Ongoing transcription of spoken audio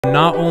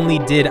Not only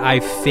did I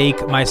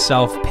fake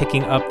myself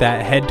picking up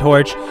that head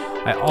torch,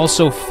 I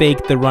also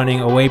faked the running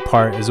away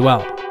part as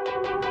well.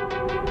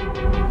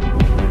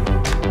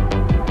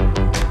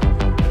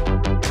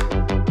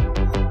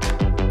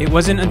 It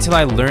wasn't until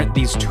I learned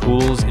these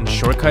tools and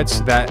shortcuts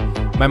that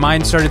my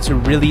mind started to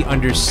really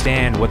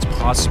understand what's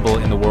possible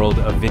in the world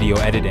of video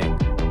editing.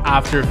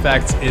 After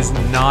Effects is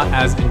not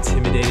as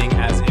intimidating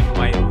as it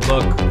might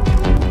look.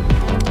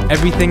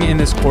 Everything in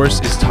this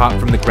course is taught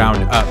from the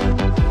ground up.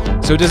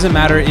 So it doesn't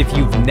matter if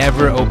you've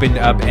never opened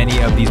up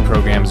any of these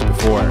programs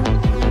before.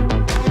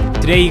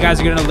 Today you guys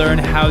are going to learn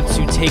how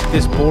to take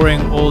this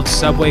boring old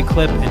subway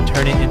clip and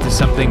turn it into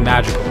something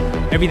magical.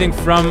 Everything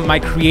from my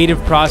creative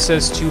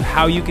process to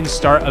how you can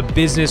start a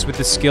business with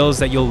the skills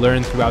that you'll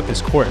learn throughout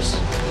this course.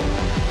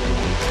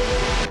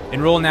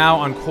 Enroll now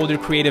on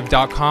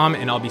koldercreative.com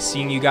and I'll be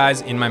seeing you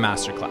guys in my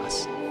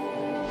masterclass.